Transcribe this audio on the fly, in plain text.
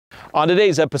On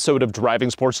today's episode of Driving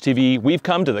Sports TV, we've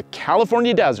come to the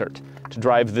California desert to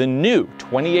drive the new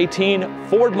 2018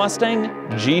 Ford Mustang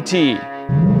GT.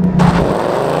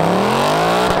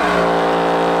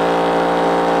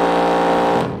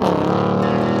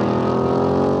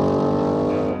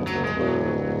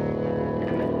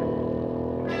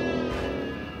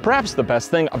 Perhaps the best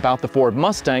thing about the Ford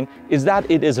Mustang is that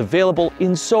it is available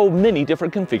in so many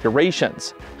different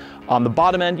configurations. On the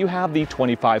bottom end, you have the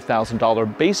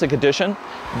 $25,000 Basic Edition.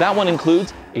 That one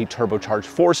includes a turbocharged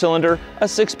 4-cylinder, a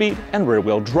 6-speed, and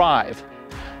rear-wheel drive.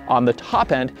 On the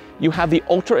top end, you have the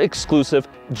ultra-exclusive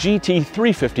GT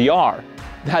 350R.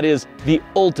 That is the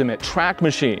ultimate track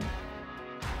machine.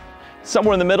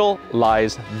 Somewhere in the middle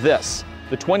lies this,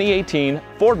 the 2018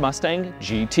 Ford Mustang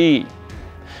GT.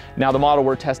 Now, the model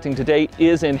we're testing today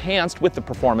is enhanced with the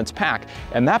Performance Pack,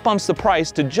 and that bumps the price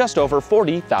to just over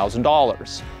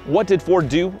 $40,000. What did Ford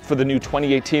do for the new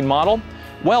 2018 model?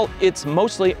 Well, it's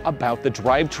mostly about the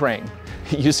drivetrain.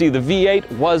 You see, the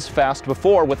V8 was fast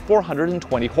before with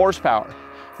 420 horsepower.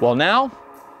 Well, now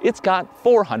it's got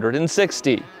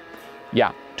 460.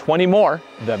 Yeah, 20 more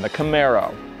than the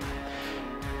Camaro.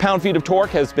 Pound-feet of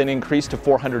torque has been increased to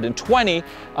 420,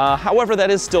 however, that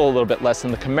is still a little bit less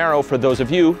than the Camaro for those of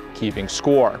you keeping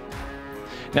score.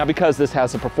 Now, because this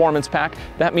has a performance pack,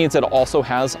 that means it also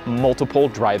has multiple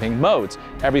driving modes,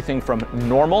 everything from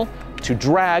normal to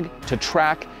drag to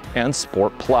track and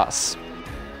Sport Plus.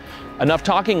 Enough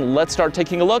talking, let's start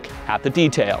taking a look at the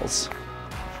details.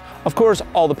 Of course,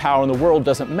 all the power in the world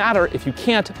doesn't matter if you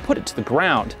can't put it to the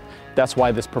ground. That's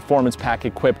why this Performance Pack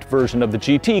equipped version of the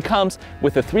GT comes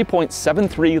with a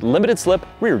 3.73 limited slip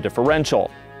rear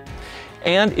differential.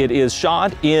 And it is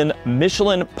shod in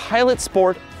Michelin Pilot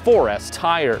Sport 4S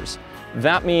tires.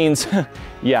 That means,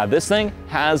 yeah, this thing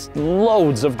has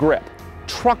loads of grip,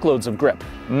 truckloads of grip,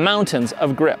 mountains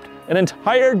of grip, an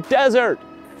entire desert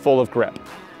full of grip.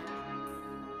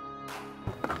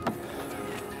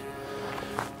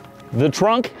 The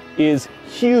trunk is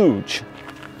huge.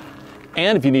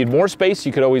 And if you need more space,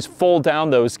 you could always fold down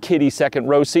those kiddie second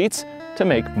row seats to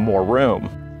make more room.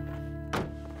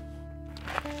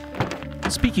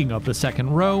 Speaking of the second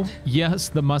row, yes,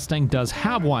 the Mustang does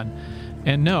have one.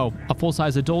 And no, a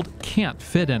full-size adult can't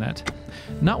fit in it.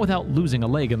 Not without losing a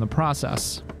leg in the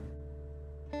process.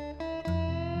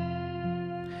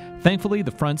 Thankfully,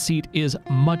 the front seat is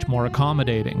much more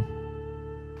accommodating.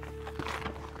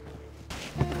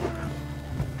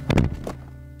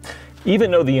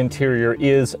 Even though the interior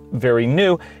is very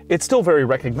new, it's still very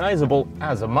recognizable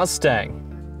as a Mustang.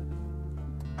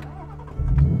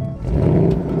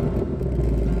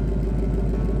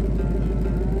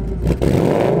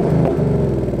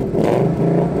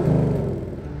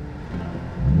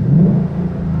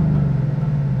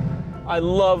 I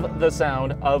love the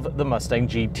sound of the Mustang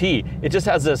GT. It just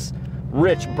has this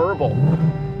rich burble.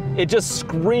 It just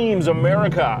screams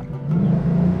America.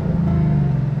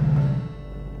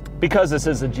 Because this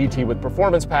is a GT with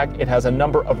Performance Pack, it has a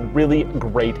number of really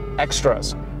great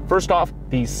extras. First off,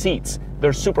 these seats.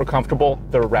 They're super comfortable,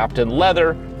 they're wrapped in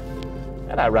leather,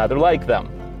 and I rather like them.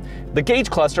 The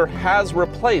gauge cluster has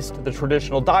replaced the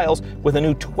traditional dials with a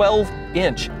new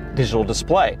 12-inch digital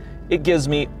display. It gives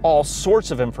me all sorts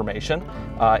of information,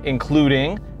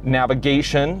 including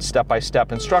navigation,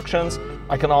 step-by-step instructions.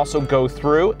 I can also go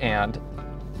through and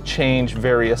change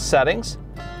various settings,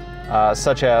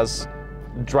 such as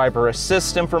driver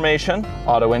assist information,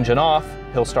 auto engine off,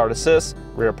 hill start assist,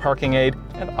 rear parking aid,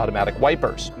 and automatic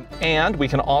wipers. And we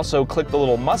can also click the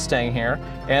little Mustang here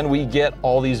and we get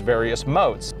all these various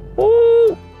modes.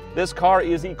 Woo! This car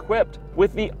is equipped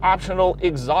with the optional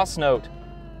exhaust note.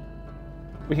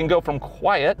 We can go from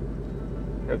quiet,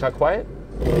 you gonna talk quiet?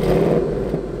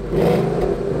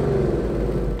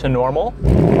 To normal.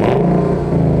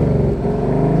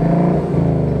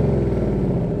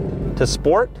 To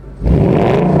sport.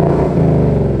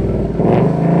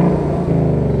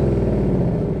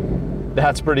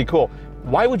 That's pretty cool.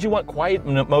 Why would you want quiet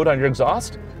mode on your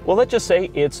exhaust? Well, let's just say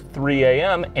it's 3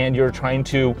 a.m. and you're trying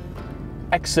to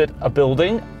exit a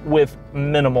building with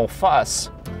minimal fuss.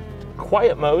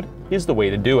 Quiet mode is the way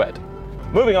to do it.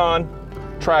 Moving on,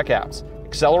 track apps.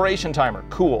 Acceleration timer,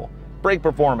 cool. Brake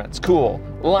performance, cool.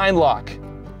 Line lock,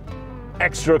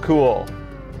 extra cool.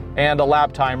 And a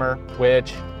lap timer,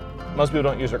 which most people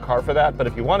don't use their car for that, but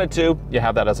if you wanted to, you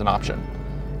have that as an option.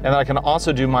 And then I can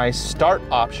also do my start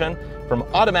option from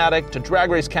automatic to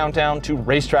drag race countdown to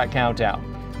racetrack countdown.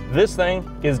 This thing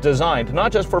is designed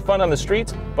not just for fun on the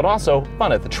streets, but also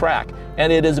fun at the track,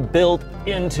 and it is built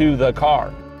into the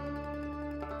car.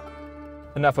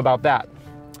 Enough about that.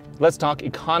 Let's talk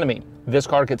economy. This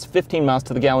car gets 15 miles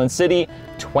to the gallon city,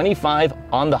 25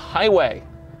 on the highway,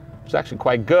 which is actually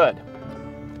quite good.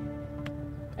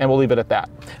 And we'll leave it at that.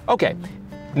 Okay,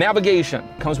 navigation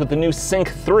comes with the new Sync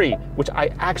 3, which I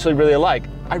actually really like.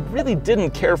 I really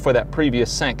didn't care for that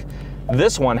previous Sync.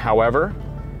 This one, however,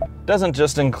 doesn't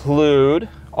just include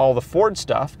all the Ford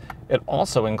stuff, it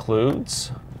also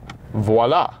includes,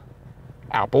 voila,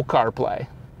 Apple CarPlay.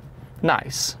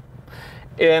 Nice.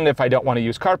 And if I don't want to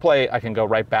use CarPlay, I can go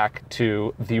right back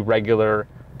to the regular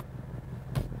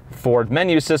Ford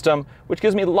menu system, which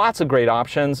gives me lots of great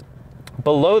options.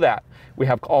 Below that, we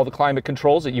have all the climate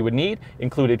controls that you would need,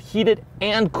 included heated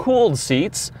and cooled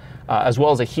seats, as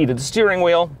well as a heated steering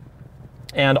wheel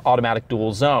and automatic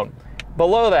dual zone.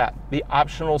 Below that, the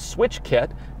optional switch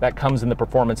kit that comes in the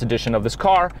Performance Edition of this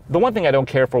car. The one thing I don't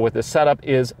care for with this setup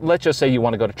is, let's just say you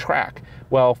want to go to track.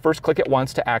 Well, first click it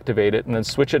once to activate it, and then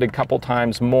switch it a couple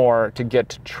times more to get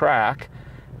to track.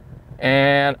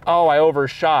 And, oh, I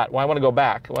overshot. Well, I want to go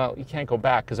back. Well, you can't go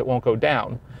back because it won't go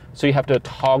down. So you have to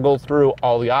toggle through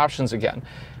all the options again.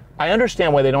 I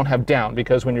understand why they don't have down,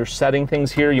 because when you're setting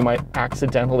things here, you might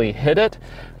accidentally hit it.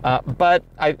 But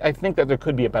I think that there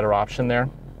could be a better option there.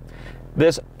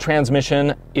 This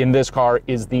transmission in this car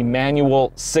is the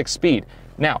manual 6-speed.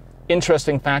 Now,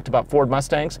 interesting fact about Ford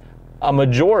Mustangs, a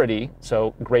majority,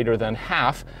 so greater than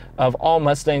half, of all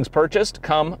Mustangs purchased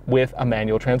come with a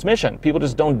manual transmission. People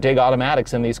just don't dig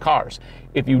automatics in these cars.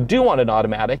 If you do want an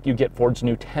automatic, you get Ford's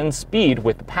new 10-speed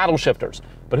with the paddle shifters.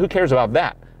 But who cares about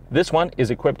that? This one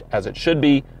is equipped as it should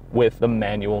be with the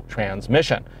manual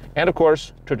transmission. And of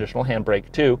course, traditional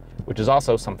handbrake too, which is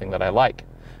also something that I like.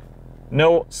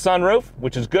 No sunroof,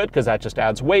 which is good because that just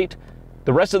adds weight.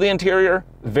 The rest of the interior,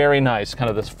 very nice. Kind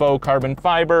of this faux carbon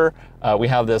fiber. We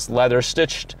have this leather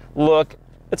stitched look.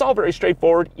 It's all very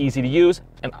straightforward, easy to use,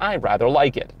 and I rather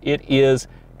like it. It is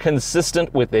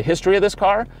consistent with the history of this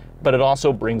car, but it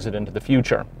also brings it into the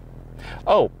future.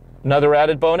 Oh, another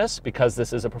added bonus, because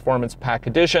this is a Performance Pack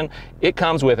Edition, it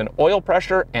comes with an oil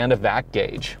pressure and a vac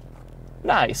gauge.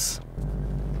 Nice.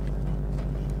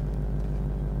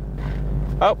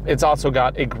 Oh, it's also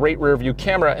got a great rear view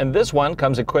camera, and this one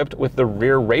comes equipped with the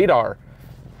rear radar.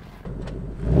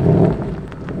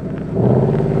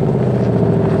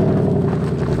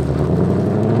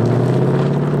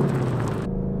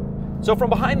 So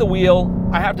from behind the wheel,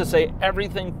 I have to say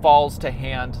everything falls to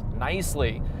hand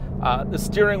nicely. The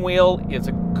steering wheel is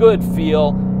a good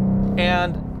feel,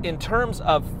 and in terms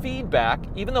of feedback,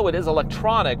 even though it is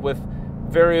electronic with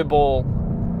variable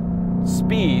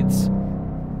speeds,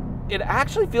 it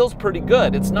actually feels pretty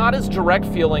good. It's not as direct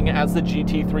feeling as the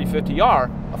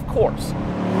GT350R, of course.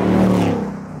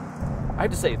 I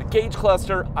have to say, the gauge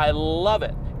cluster, I love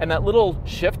it. And that little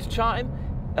shift chime,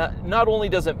 not only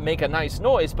does it make a nice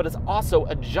noise, but it's also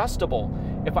adjustable.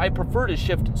 If I prefer to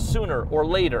shift sooner or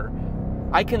later,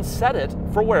 I can set it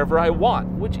for wherever I want,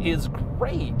 which is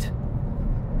great.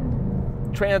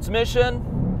 Transmission,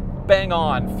 bang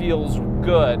on, feels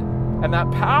good. And that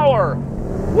power,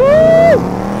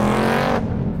 woo!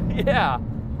 Yeah.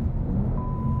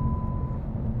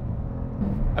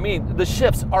 I mean, the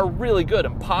shifts are really good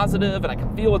and positive, and I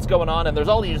can feel what's going on, and there's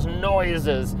all these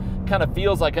noises. Kind of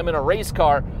feels like I'm in a race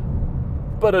car,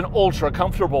 but an ultra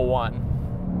comfortable one.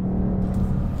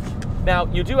 Now,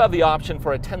 you do have the option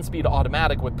for a 10-speed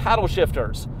automatic with paddle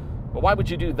shifters, but why would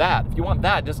you do that? If you want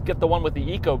that, just get the one with the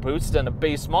EcoBoost and a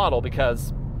base model,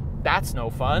 because that's no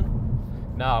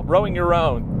fun. No, rowing your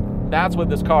own, that's what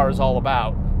this car is all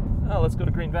about. Oh, let's go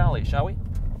to Green Valley, shall we?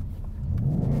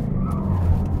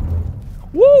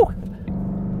 Woo!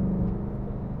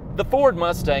 The Ford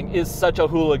Mustang is such a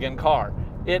hooligan car.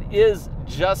 It is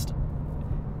just,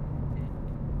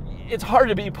 it's hard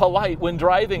to be polite when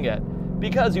driving it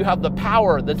because you have the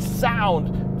power, the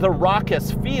sound, the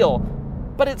raucous feel,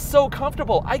 but it's so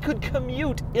comfortable. I could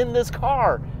commute in this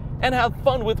car and have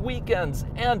fun with weekends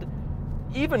and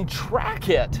even track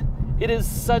it. It is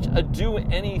such a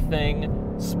do-anything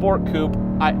sport coupe.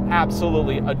 I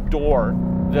absolutely adore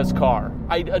this car.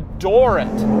 I adore it.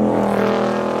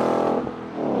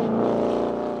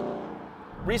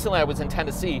 Recently I was in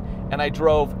Tennessee and I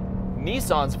drove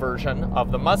Nissan's version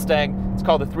of the Mustang. It's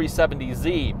called the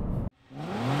 370Z.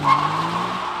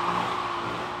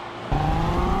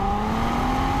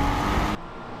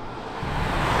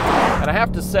 And I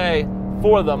have to say,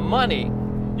 for the money,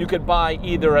 you could buy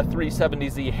either a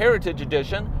 370Z Heritage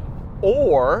Edition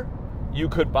or you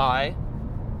could buy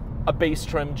a base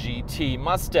trim GT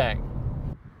Mustang.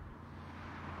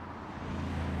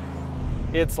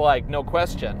 It's like, no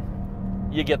question,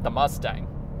 you get the Mustang.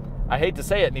 I hate to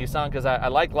say it, Nissan, because I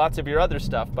like lots of your other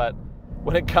stuff, but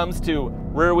when it comes to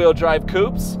rear-wheel drive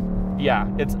coupes, Yeah,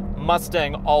 it's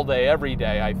Mustang all day, every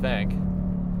day, I think.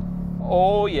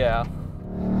 Oh yeah.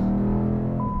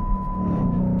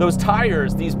 Those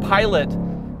tires, these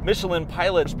Michelin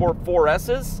Pilot Sport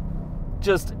 4S's,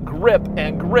 just grip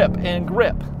and grip and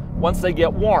grip once they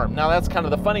get warm. Now that's kind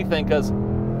of the funny thing, because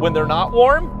when they're not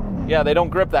warm, yeah, they don't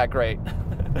grip that great.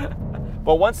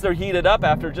 But once they're heated up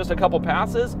after just a couple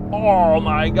passes, oh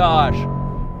my gosh,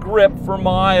 grip for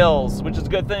miles, which is a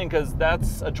good thing because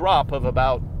that's a drop of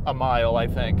about a mile, I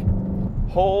think.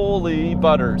 Holy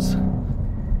butters.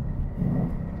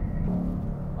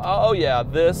 Oh yeah,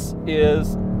 this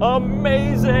is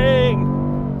amazing.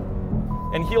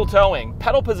 And heel towing.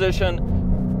 Pedal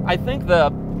position, I think the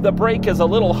brake is a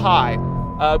little high.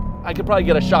 I could probably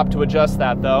get a shop to adjust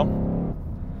that though.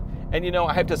 And you know,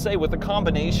 I have to say, with the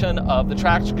combination of the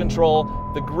traction control,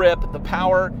 the grip, the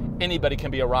power, anybody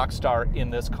can be a rock star in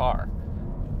this car.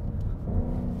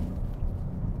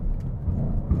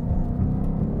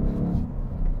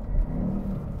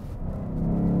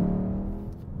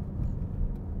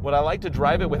 Would I like to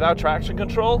drive it without traction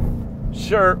control?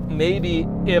 Sure, maybe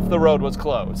if the road was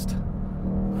closed.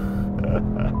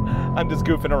 I'm just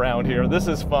goofing around here. This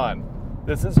is fun.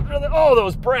 This is really, oh,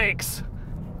 those brakes.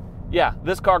 Yeah,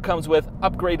 this car comes with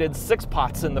upgraded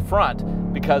 6-pots in the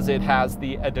front because it has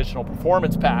the additional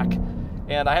performance pack.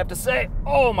 And I have to say,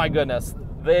 oh my goodness,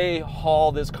 they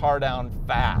haul this car down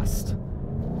fast.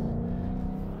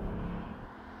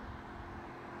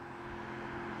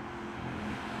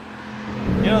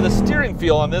 You know, the steering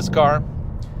feel on this car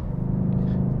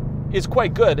is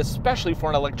quite good, especially for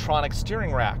an electronic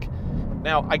steering rack.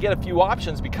 Now, I get a few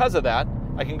options because of that.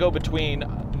 I can go between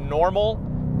normal,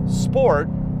 sport,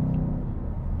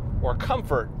 or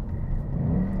comfort.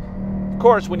 Of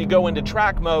course, when you go into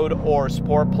track mode or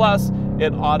Sport Plus,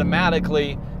 it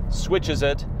automatically switches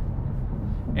it,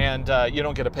 and you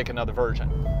don't get to pick another version.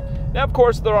 Now, of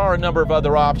course, there are a number of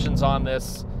other options on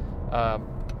this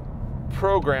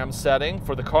program setting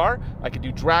for the car. I could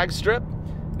do drag strip.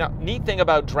 Now, neat thing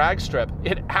about drag strip,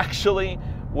 it actually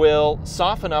will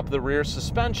soften up the rear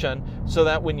suspension so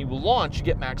that when you launch, you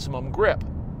get maximum grip,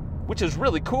 which is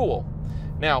really cool.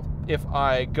 Now, if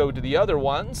I go to the other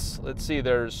ones, let's see,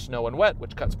 there's snow and wet,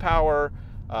 which cuts power.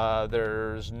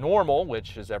 There's normal,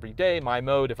 which is every day. My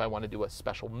mode, if I want to do a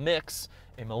special mix,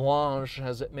 a melange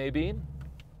as it may be.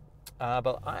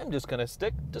 But I'm just going to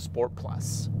stick to Sport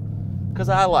Plus because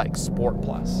I like Sport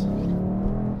Plus.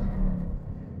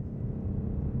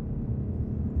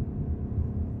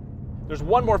 There's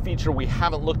one more feature we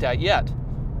haven't looked at yet,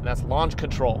 and that's launch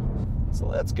control. So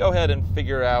let's go ahead and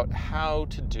figure out how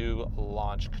to do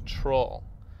launch control.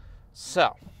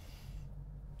 So,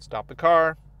 stop the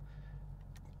car,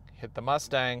 hit the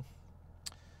Mustang,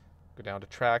 go down to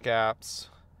track apps,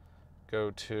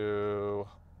 go to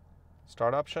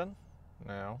start option,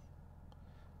 no,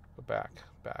 go back.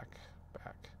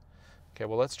 Okay,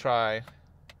 well let's try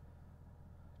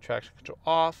traction control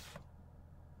off,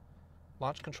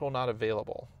 launch control not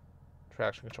available,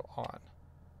 traction control on.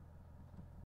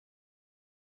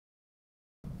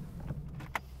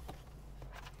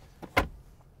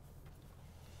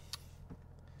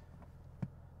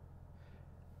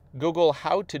 Google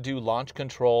how to do launch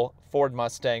control Ford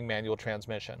Mustang manual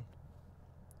transmission.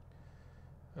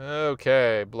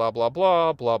 Okay, blah, blah,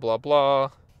 blah, blah, blah,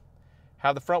 blah.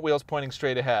 Have the front wheels pointing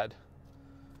straight ahead.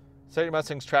 Set your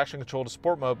Mustang's traction control to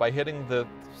sport mode by hitting the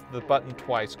button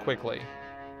twice quickly.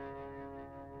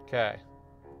 Okay.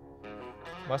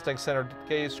 Mustang center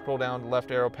gaze, scroll down the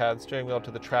left arrow pad, steering wheel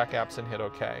to the track apps and hit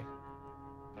OK.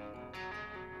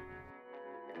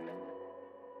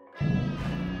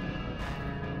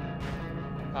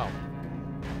 Oh,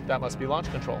 that must be launch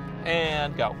control.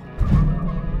 And go.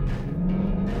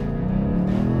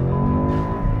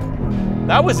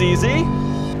 That was easy.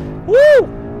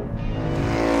 Woo!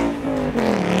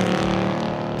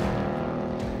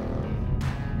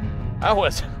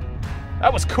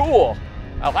 That was cool.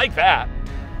 I like that.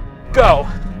 Go.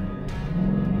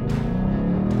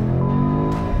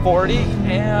 40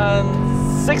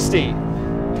 and 60.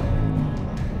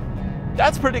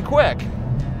 That's pretty quick.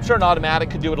 I'm sure an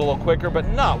automatic could do it a little quicker, but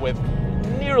not with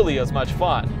nearly as much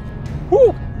fun.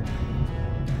 Woo!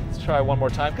 Let's try one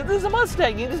more time, because this is a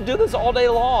Mustang. You just do this all day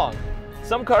long.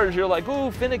 Some cars you're like,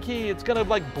 ooh, finicky, it's gonna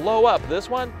like blow up. This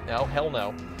one? No, hell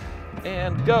no.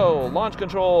 And go. Launch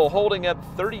control holding at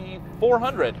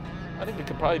 3,400. I think it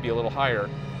could probably be a little higher.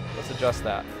 Let's adjust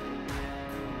that.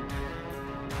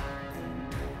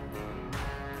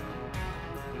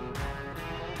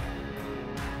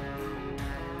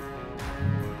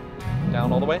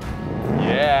 Down all the way?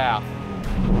 Yeah.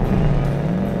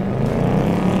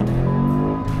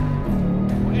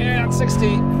 And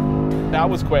 60. That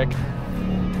was quick.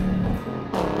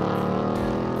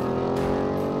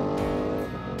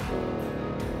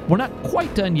 We're not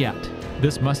quite done yet.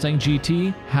 This Mustang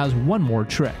GT has one more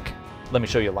trick. Let me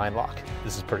show you line lock.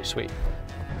 This is pretty sweet.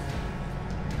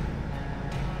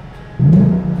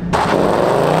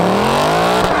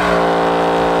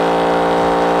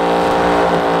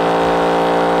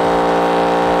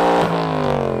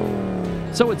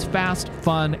 So it's fast,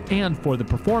 fun, and for the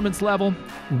performance level,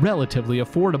 relatively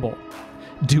affordable.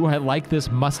 Do I like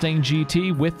this Mustang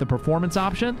GT with the performance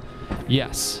option?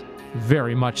 Yes,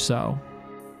 very much so.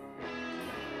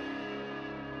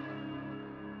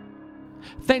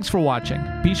 Thanks for watching.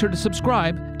 Be sure to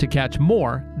subscribe to catch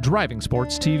more Driving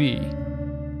Sports TV.